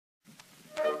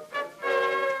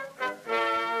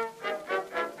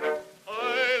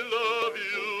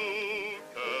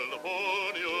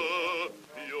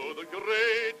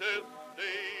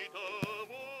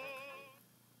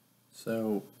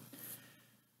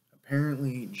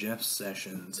Apparently, Jeff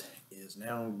Sessions is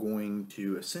now going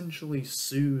to essentially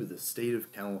sue the state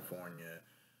of California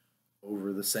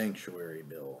over the sanctuary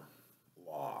bill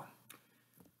law.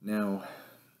 Now,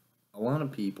 a lot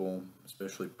of people,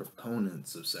 especially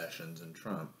proponents of Sessions and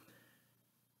Trump,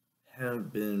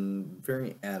 have been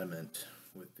very adamant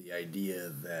with the idea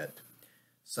that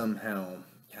somehow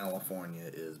California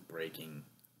is breaking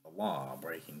a law,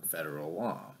 breaking federal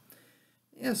law.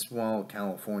 Yes, while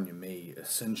California may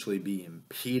essentially be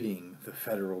impeding the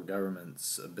federal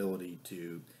government's ability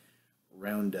to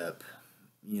round up,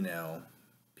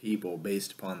 people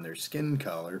based upon their skin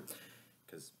color,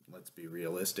 because let's be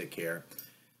realistic here,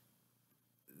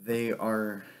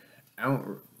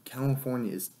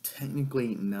 California is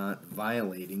technically not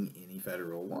violating any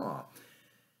federal law.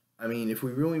 I mean, if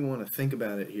we really want to think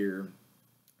about it here,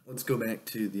 let's go back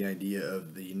to the idea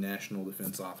of the National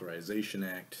Defense Authorization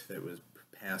Act that was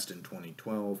passed in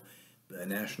 2012, the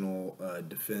National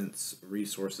Defense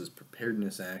Resources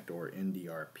Preparedness Act, or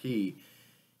NDRP,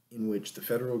 in which the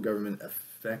federal government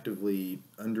effectively,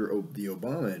 under the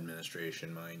Obama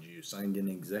administration, mind you, signed an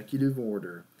executive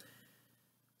order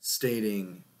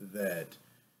stating that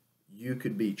you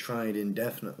could be tried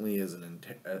indefinitely as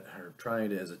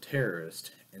tried as a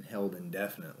terrorist and held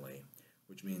indefinitely,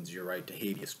 which means your right to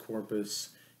habeas corpus,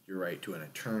 your right to an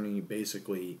attorney,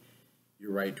 basically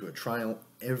your right to a trial,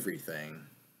 everything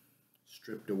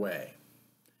stripped away.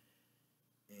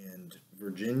 And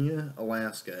Virginia,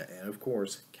 Alaska, and of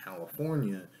course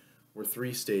California were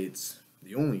three states,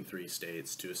 the only three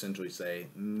states, to essentially say,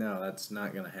 no, that's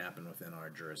not going to happen within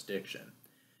our jurisdiction.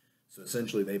 So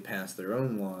essentially they passed their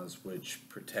own laws which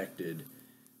protected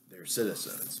their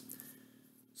citizens.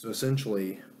 So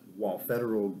essentially, while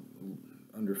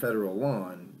under federal law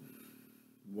and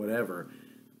whatever,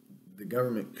 the U.S.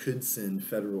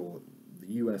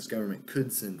 government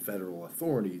could send federal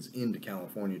authorities into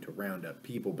California to round up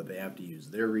people, but they have to use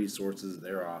their resources,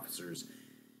 their officers,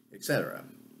 etc.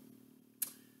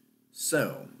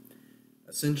 So,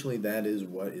 essentially that is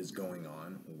what is going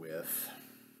on with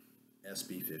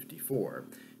SB54.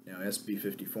 Now,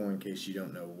 SB54, in case you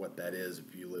don't know what that is,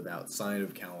 if you live outside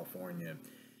of California,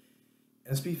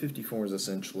 SB54 is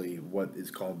essentially what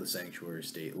is called the Sanctuary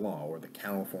State Law, or the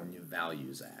California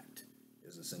Values Act,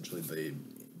 is essentially the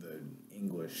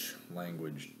English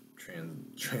language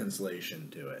translation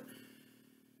to it.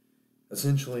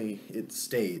 Essentially, it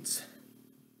states,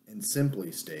 and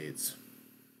simply states,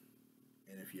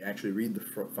 and if you actually read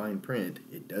the fine print,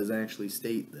 it does actually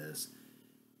state this.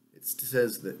 It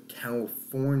says that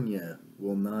California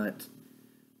will not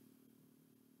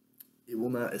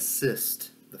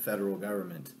assist the federal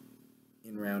government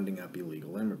in rounding up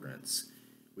illegal immigrants,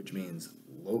 which means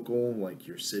local, like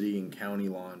your city and county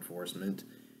law enforcement,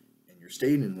 and your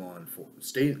state law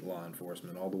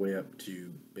enforcement, all the way up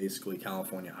to basically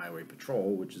California Highway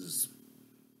Patrol, which is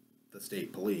the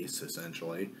state police,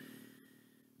 essentially.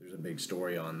 There's a big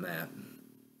story on that.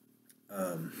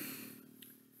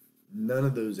 None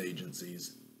of those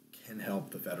agencies can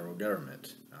help the federal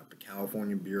government. Not the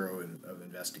California Bureau of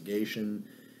Investigation,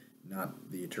 not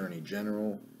the Attorney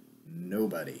General,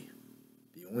 nobody.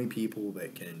 The only people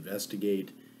that can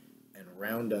investigate and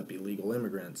round up illegal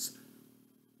immigrants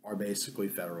are basically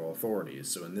federal authorities.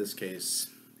 So in this case,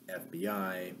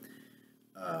 FBI,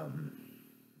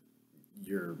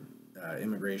 your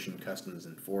Immigration Customs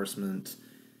Enforcement,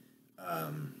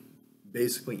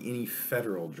 basically any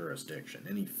federal jurisdiction,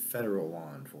 any federal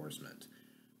law enforcement.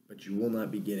 But you will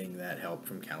not be getting that help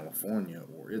from California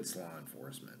or its law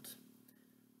enforcement.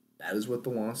 That is what the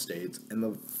law states, and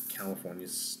the California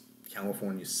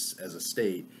as a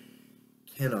state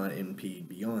cannot impede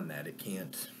beyond that. It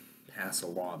can't pass a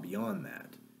law beyond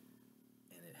that,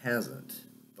 and it hasn't.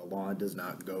 The law does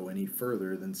not go any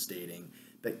further than stating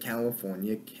that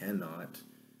California cannot.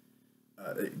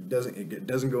 It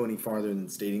doesn't go any farther than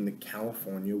stating that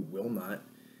California will not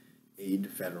aid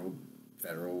federal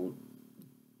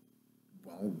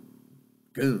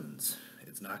goons.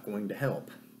 It's not going to help.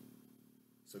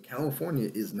 So California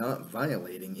is not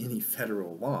violating any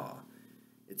federal law.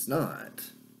 It's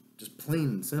not. Just plain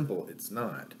and simple, it's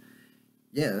not.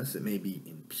 Yes, it may be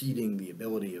impeding the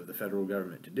ability of the federal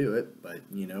government to do it, but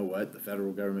you know what? The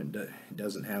federal government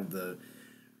doesn't have the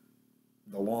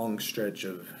long stretch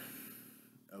of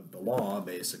the law,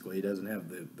 basically. It doesn't have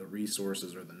the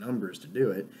resources or the numbers to do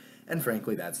it, and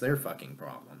frankly, that's their fucking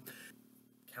problem.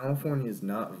 California is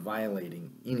not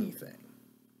violating anything.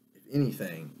 If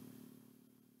anything,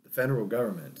 the federal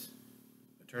government,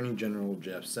 Attorney General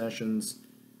Jeff Sessions,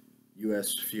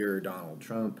 U.S. Führer Donald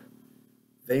Trump,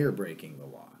 they are breaking the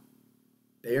law.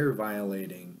 They are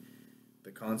violating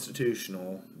the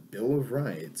constitutional Bill of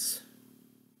Rights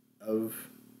of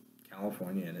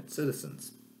California and its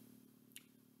citizens,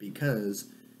 because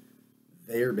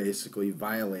they're basically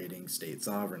violating state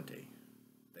sovereignty.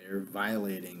 They're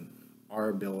violating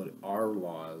our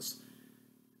laws,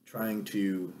 trying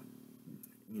to,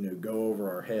 go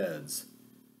over our heads,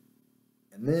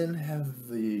 and then have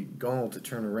the gall to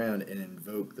turn around and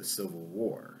invoke the Civil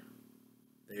War.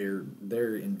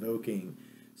 They're invoking,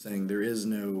 saying there is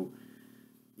no,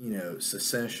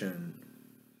 secession.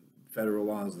 Federal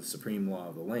law is the supreme law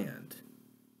of the land.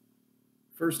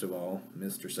 First of all,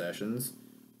 Mr. Sessions,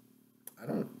 I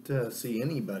don't see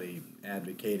anybody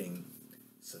advocating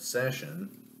secession.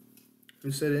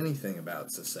 Who said anything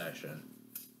about secession?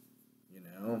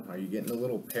 Are you getting a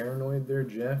little paranoid there,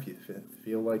 Jeff? You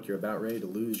feel like you're about ready to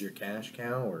lose your cash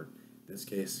cow, or in this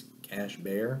case, cash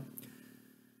bear?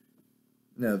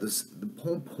 No, the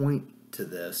whole point to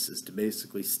this is to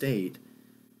basically state,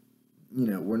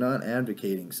 we're not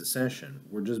advocating secession.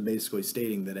 We're just basically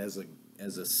stating that as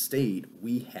a state,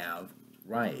 we have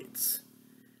rights,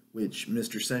 which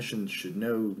Mr. Sessions should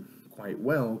know quite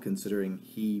well, considering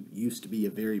he used to be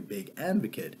a very big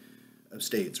advocate of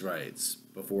states' rights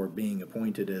before being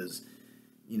appointed as,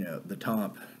 the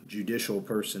top judicial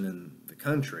person in the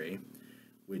country,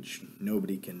 which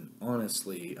nobody can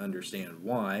honestly understand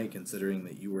why, considering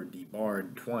that you were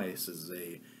debarred twice as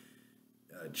a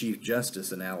Chief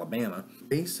Justice in Alabama.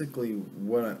 Basically,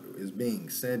 what is being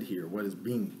said here, what is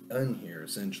being done here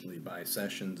essentially by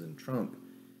Sessions and Trump,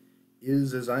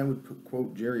 is, as I would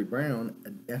quote Jerry Brown, a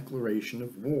declaration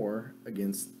of war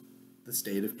against the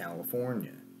state of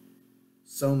California.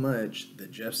 So much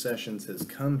that Jeff Sessions has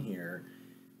come here,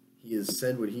 he has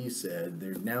said what he said.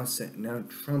 Now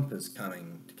Trump is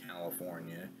coming to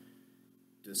California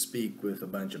to speak with a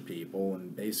bunch of people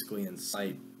and basically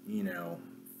incite,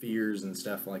 fears and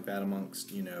stuff like that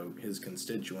amongst, his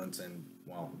constituents and,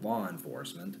 law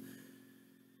enforcement.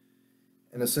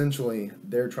 And essentially,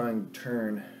 they're trying to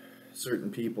turn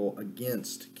certain people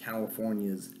against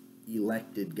California's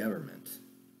elected government.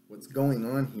 What's going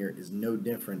on here is no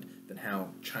different than how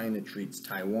China treats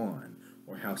Taiwan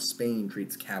or how Spain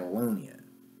treats Catalonia.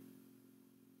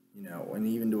 And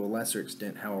even to a lesser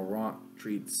extent how Iraq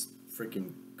treats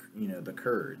freaking, the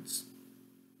Kurds.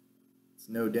 It's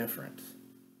no different.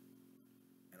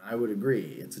 And I would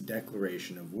agree, it's a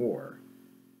declaration of war.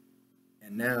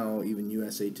 And now even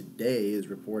USA Today is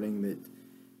reporting that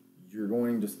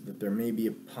that there may be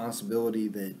a possibility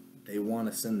that they want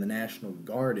to send the National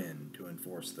Guard in to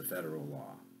enforce the federal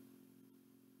law.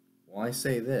 Well, I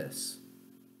say this.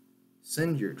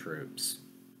 Send your troops.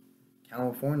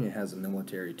 California has a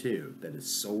military too that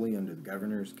is solely under the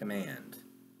governor's command.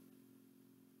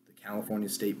 The California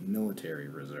State Military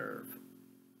Reserve.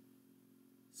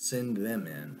 Send them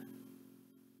in.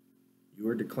 You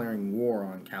are declaring war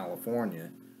on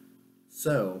California,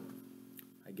 so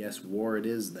I guess war it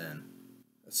is then.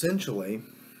 Essentially,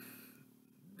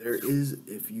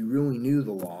 if you really knew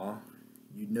the law,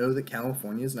 you'd know that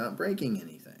California is not breaking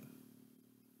anything.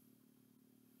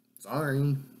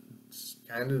 Sorry, it's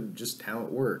kind of just how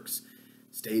it works.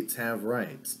 States have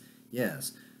rights.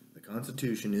 Yes, the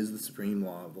Constitution is the supreme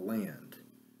law of the land.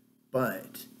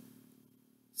 But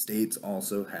states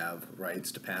also have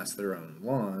rights to pass their own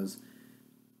laws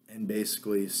and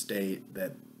basically state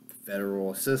that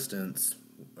federal assistance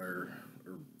or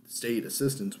state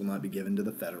assistance will not be given to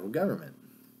the federal government.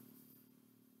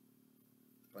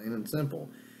 Plain and simple.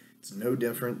 It's no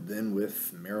different than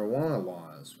with marijuana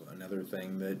laws, another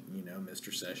thing that,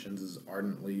 Mr. Sessions is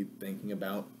ardently thinking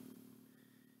about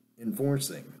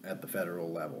enforcing at the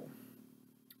federal level.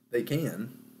 They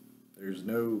can. There's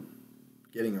no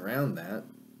getting around that.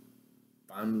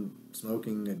 If I'm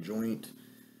smoking a joint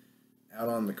out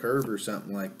on the curb or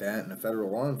something like that and a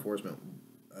federal law enforcement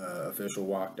official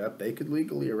walked up, they could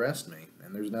legally arrest me,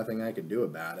 and there's nothing I could do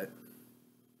about it.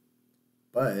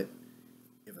 But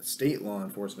if a state law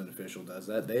enforcement official does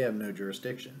that, they have no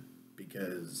jurisdiction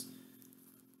because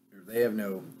they have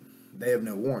no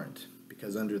warrant,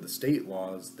 because under the state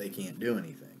laws they can't do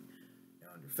anything. Now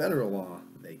under federal law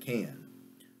they can.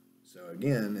 So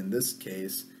again, in this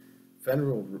case,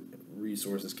 federal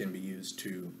resources can be used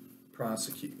to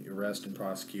arrest and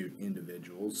prosecute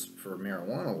individuals for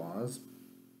marijuana laws,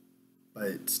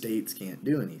 but states can't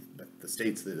do anything. But the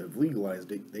states that have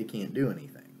legalized it, they can't do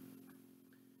anything.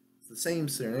 It's the same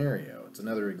scenario. It's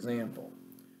another example.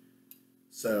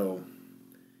 So,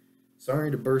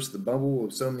 sorry to burst the bubble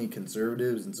of so many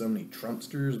conservatives and so many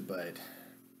Trumpsters, but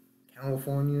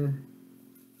California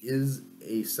is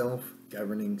a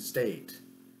self-governing state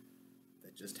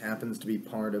that just happens to be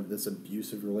part of this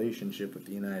abusive relationship with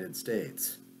the United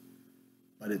States.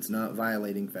 but it's not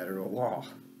violating federal law.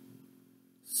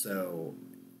 So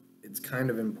it's kind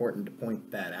of important to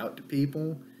point that out to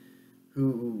people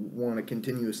who want to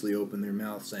continuously open their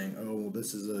mouth saying, oh, well,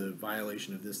 this is a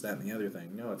violation of this, that, and the other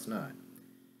thing. No, it's not.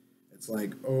 It's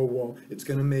like, oh, well, it's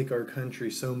going to make our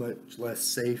country so much less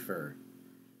safer.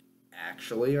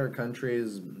 Actually, our country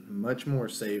is much more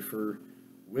safer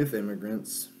with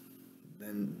immigrants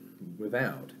than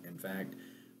without. In fact,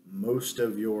 most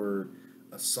of your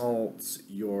assaults,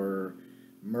 your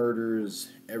murders,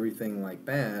 everything like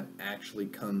that actually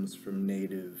comes from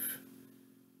native-born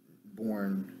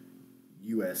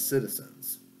U.S.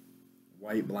 citizens,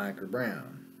 white, black, or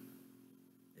brown.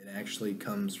 It actually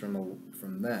comes from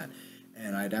that.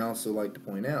 And I'd also like to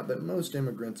point out that most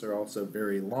immigrants are also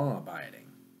very law-abiding.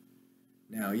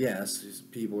 Now, yes,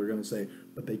 people are going to say,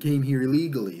 but they came here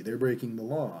illegally. They're breaking the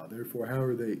law. Therefore, how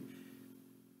are they...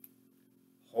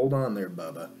 Hold on there,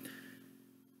 Bubba.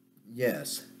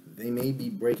 Yes, they may be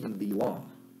breaking the law,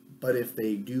 but if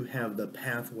they do have the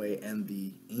pathway and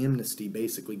the amnesty,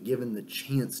 basically given the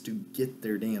chance to get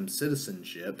their damn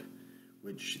citizenship,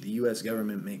 which the U.S.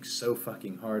 government makes so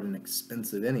fucking hard and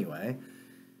expensive anyway,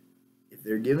 if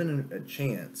they're given a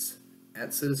chance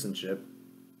at citizenship,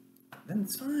 then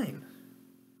it's fine.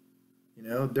 You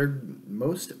know,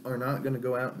 most are not going to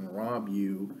go out and rob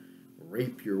you,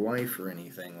 rape your wife or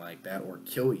anything like that, or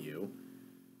kill you.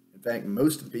 In fact,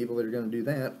 most of the people that are going to do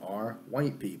that are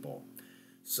white people.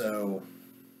 So,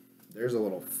 there's a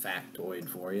little factoid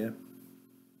for you.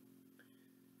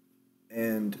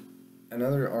 And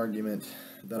another argument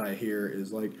that I hear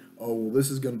is like, oh, well,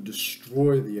 this is going to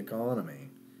destroy the economy.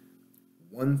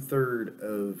 1/3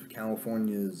 of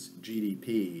California's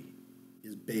GDP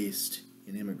is based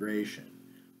in immigration.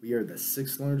 We are the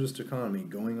 6th largest economy,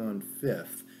 going on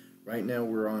 5th. Right now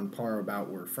we're on par about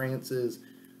where France is,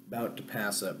 about to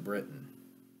pass up Britain.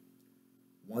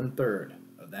 1/3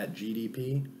 of that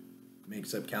GDP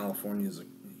makes up California's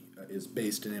is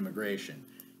based in immigration.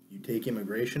 You take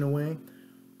immigration away,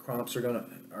 crops are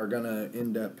gonna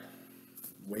end up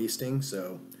wasting,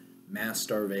 so mass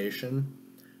starvation,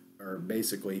 or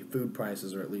basically food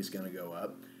prices are at least going to go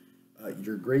up.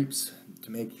 Your grapes, to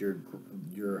make your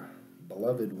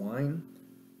beloved wine,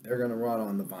 they're going to rot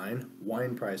on the vine.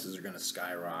 Wine prices are going to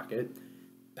skyrocket.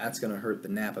 That's going to hurt the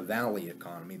Napa Valley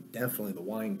economy, definitely the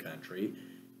wine country,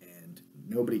 and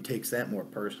nobody takes that more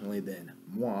personally than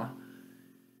moi.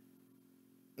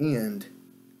 And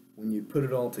when you put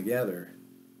it all together,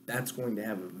 that's going to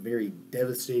have a very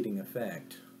devastating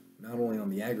effect, not only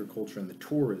on the agriculture and the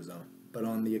tourism, but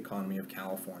on the economy of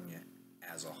California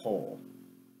as a whole.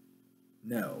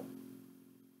 No.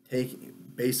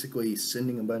 Basically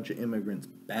sending a bunch of immigrants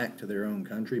back to their own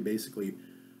country, basically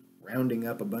rounding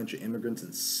up a bunch of immigrants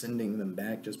and sending them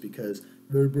back just because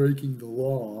they're breaking the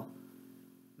law.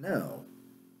 No.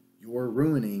 You're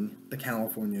ruining the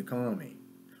California economy.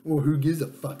 Well, who gives a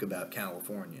fuck about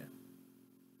California?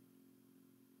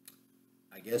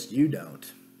 I guess you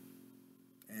don't.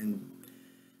 And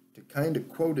to kind of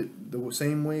quote it the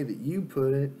same way that you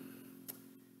put it,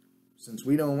 since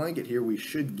we don't like it here, we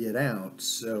should get out.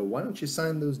 So why don't you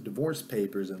sign those divorce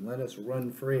papers and let us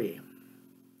run free?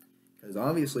 Because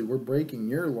obviously we're breaking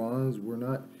your laws. We're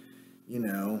not,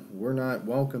 we're not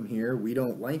welcome here. We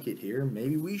don't like it here.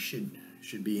 Maybe we should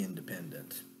be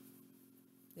independent.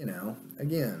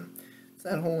 Again, it's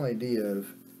that whole idea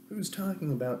of who's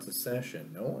talking about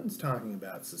secession. No one's talking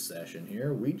about secession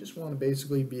here. We just want to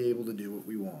basically be able to do what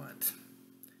we want.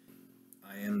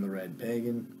 I am the Red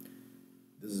Pagan.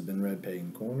 This has been Red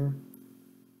Pagan Corner.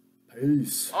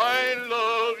 Peace. I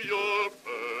love